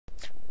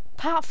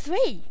part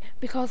 3,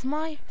 because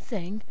my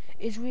thing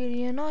is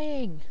really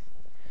annoying.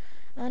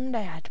 And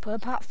I had to put a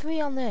part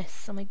 3 on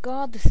this. Oh my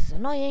god, this is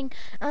annoying.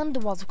 And the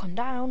walls have come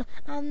down,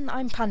 and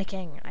I'm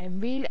panicking. I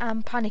really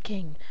am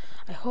panicking.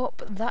 I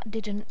hope that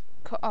didn't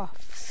cut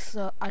off.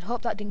 So I'd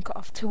hope that didn't cut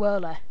off too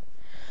early,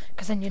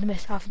 because then you'd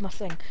miss half of my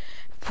thing.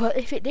 But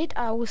if it did,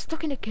 I was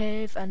stuck in a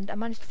cave, and I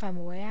managed to find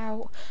my way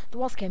out. The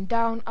walls came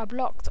down. I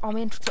blocked all my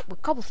entrance up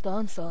with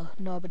cobblestone, so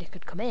nobody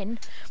could come in.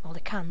 Well,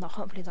 they can. But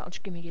hopefully that'll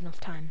just give me enough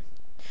time.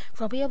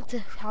 So I'll be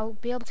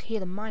able to hear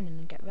them mining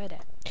and get ready.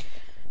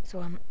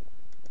 So I'm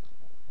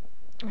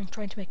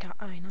trying to make our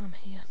iron armor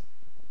here.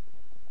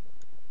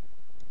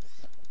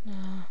 No.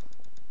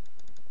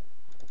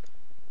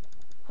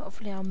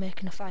 Hopefully I'll make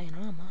enough iron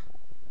armor.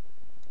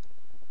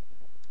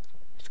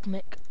 Just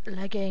make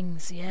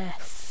leggings,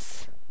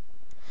 yes.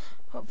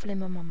 Hopefully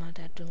my mum and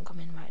dad don't come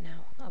in right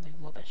now. That'll be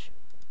rubbish.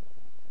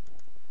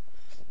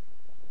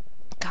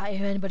 Can't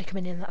hear anybody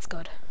coming in, that's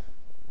good.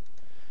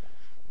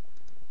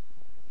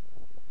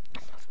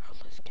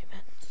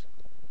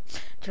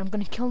 So I'm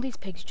going to kill these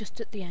pigs just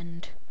at the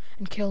end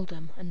and kill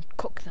them and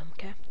cook them,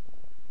 okay?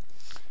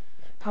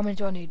 How many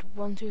do I need?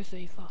 1, 2,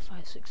 3, 4,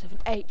 5, 6, 7,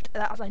 8.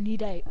 I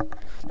need 8.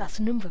 That's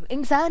the number of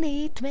things I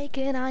need to make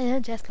an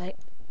iron chest plate.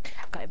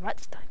 I've got it right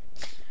this time.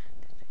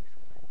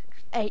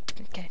 8.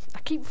 Okay, I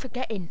keep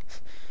forgetting.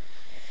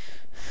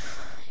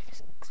 5,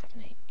 6,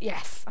 7, 8.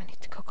 Yes, I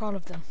need to cook all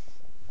of them.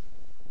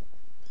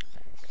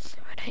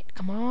 7, 8.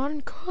 Come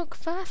on, cook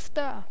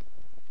faster.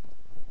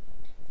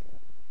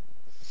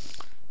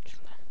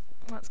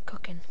 That's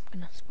cooking. I'm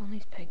gonna spawn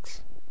these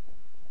pigs.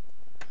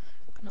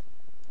 Gonna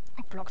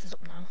block this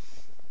up now.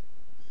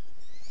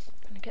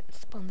 Gonna get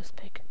spawn this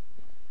pig.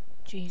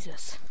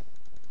 Jesus.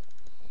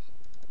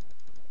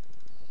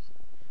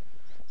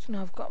 So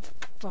now I've got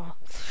 4.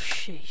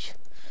 Sheesh.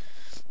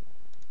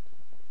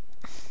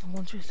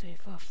 1, 2, 3,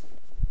 4.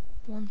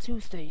 1, 2,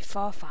 3,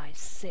 4, 5,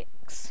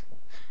 6.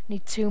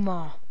 Need 2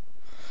 more.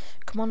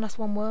 Come on, last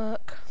one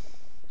work.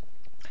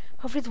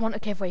 Hopefully there's one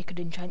cave where you could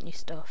enchant your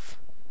stuff.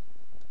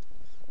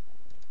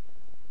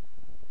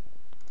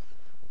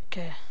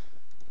 Okay.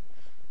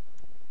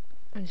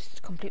 I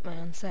just complete my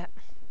own set.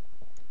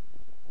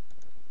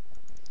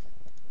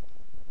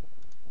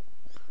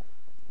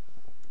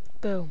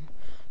 Boom.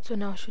 So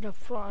now I should have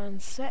 4 on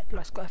set.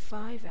 Let's go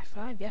F5,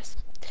 F5, yes.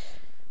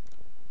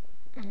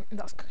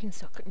 That's cooking,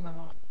 still cooking my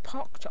more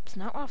pork chops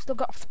now. Oh, I've still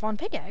got a spawn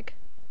pig egg.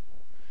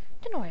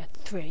 Didn't know I had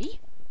 3.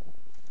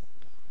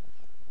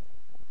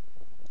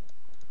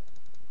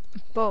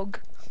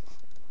 Bug.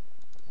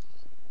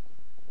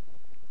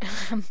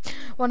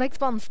 1 egg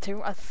spawns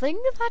 2. I think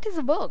that is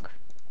a bug.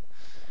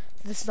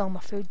 So this is all my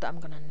food that I'm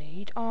gonna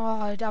need.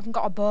 Oh, I haven't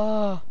got a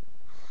bow.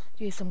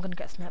 Jeez, I'm gonna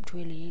get sniped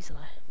really easily.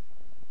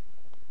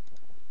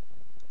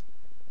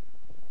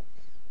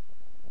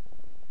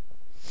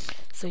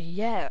 So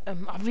yeah,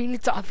 I really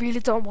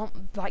don't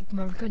want like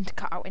my gun to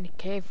cut out in a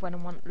cave when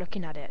I'm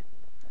looking at it.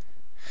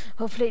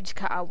 Hopefully it just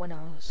cut out when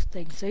I was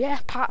thinking. So yeah,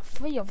 part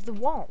 3 of the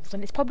walls,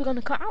 and it's probably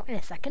gonna cut out in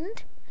a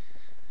second.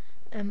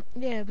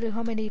 Yeah, blue,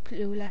 how many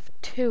blue left?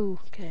 2,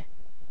 okay.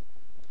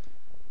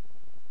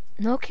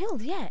 No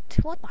kills yet,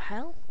 what the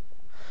hell?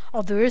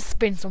 Oh, there has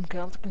been some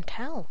kills, I can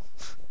tell.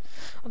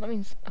 Oh, that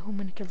means, how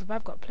many kills have I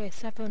got? Play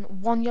 7,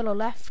 1 yellow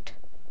left.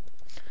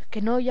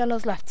 Okay, no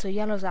yellows left, so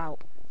yellow's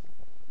out.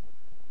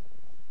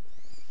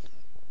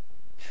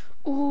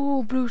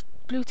 Ooh,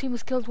 blue team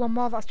was killed, 1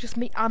 more, that's just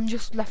me, I'm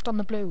just left on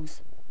the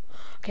blues.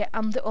 Okay,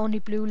 I'm the only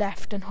blue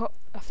left, and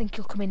I think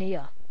he'll come in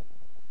here.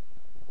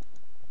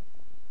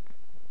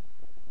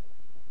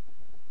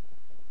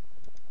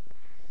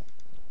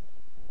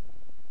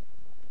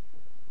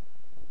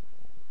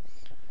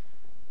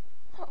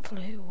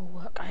 Hopefully it will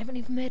work. I haven't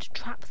even made a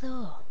trap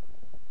though.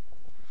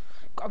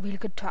 Got a really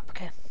good trap,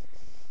 okay.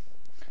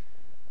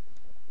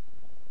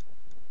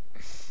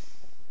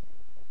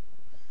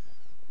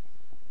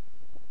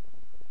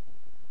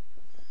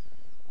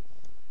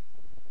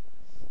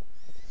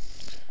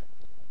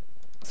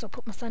 So I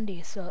put my sand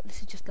here, so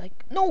this is just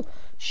like, no!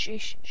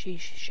 Sheesh,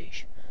 sheesh,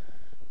 sheesh.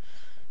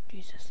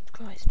 Jesus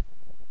Christ.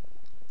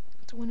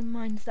 So when it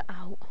mines that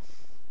out,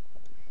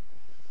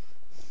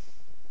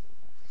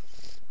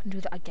 I can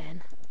do that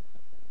again.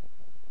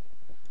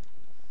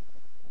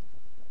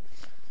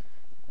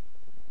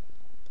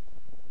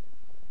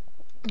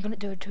 I'm gonna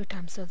do it 2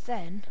 times, so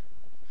then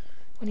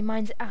when he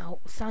mines it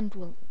out, sand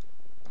will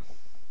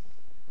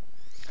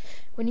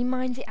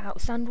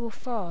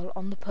fall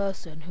on the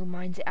person who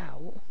mines it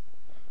out,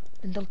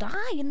 and they'll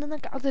die, and then they'll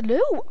get out of the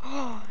loot.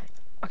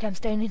 Okay, I'm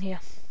staying in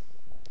here.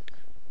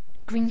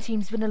 Green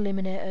team's been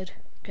eliminated.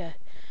 Okay,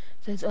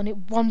 so there's only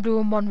 1 blue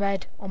and 1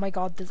 red. Oh my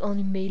god, there's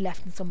only me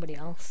left and somebody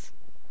else.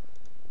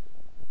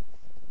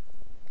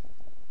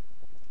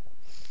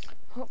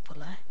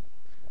 Hopefully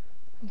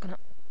I'm gonna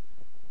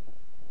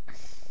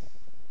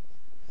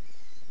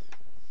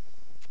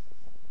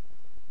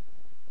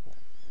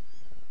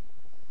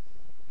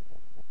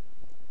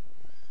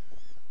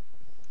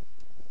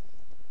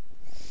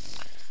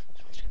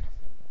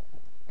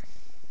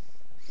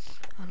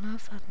I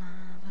love that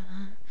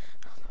lava.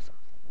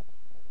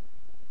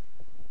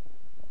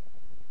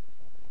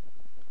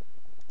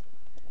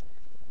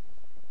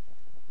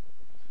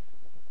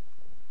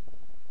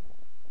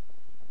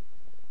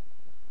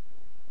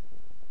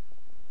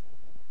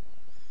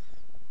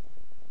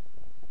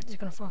 He's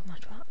gonna fall off my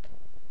trap.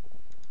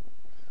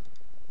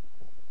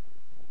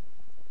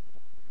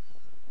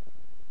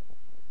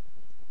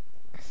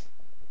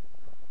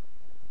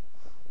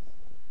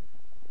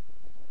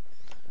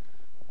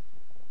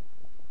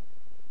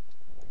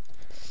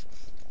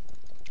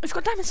 It's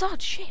got diamond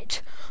sword,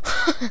 shit!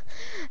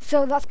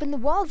 So that's been the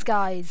walls,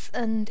 guys,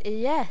 and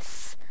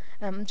yes,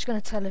 I'm just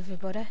gonna tell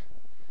everybody.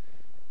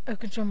 I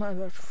control my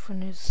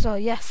weapon. So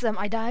yes,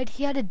 I died.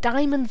 He had a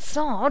diamond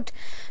sword,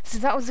 so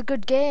that was a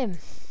good game.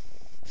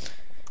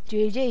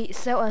 GG.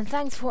 So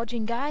thanks for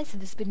watching, guys.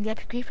 This has been the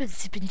Epicrepers.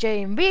 This has been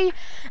J.A.M.B,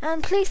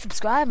 and please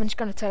subscribe. I'm just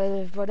gonna tell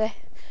everybody.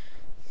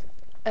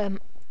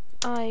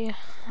 I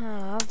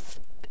have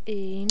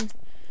been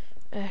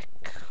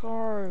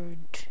recording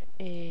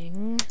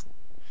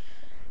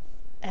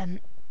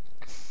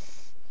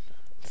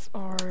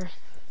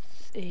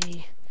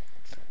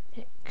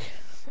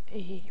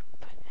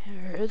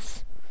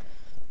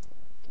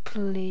the Epicrepers.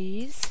 Please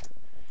subscribe.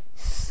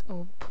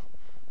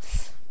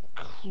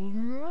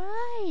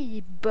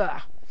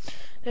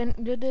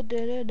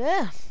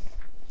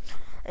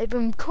 I've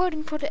been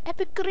recording for the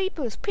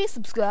Epicrepers. Please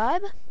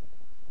subscribe.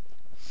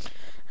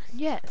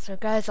 Yeah, so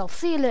guys, I'll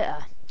see you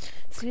later.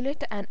 See you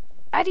later and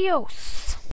adios.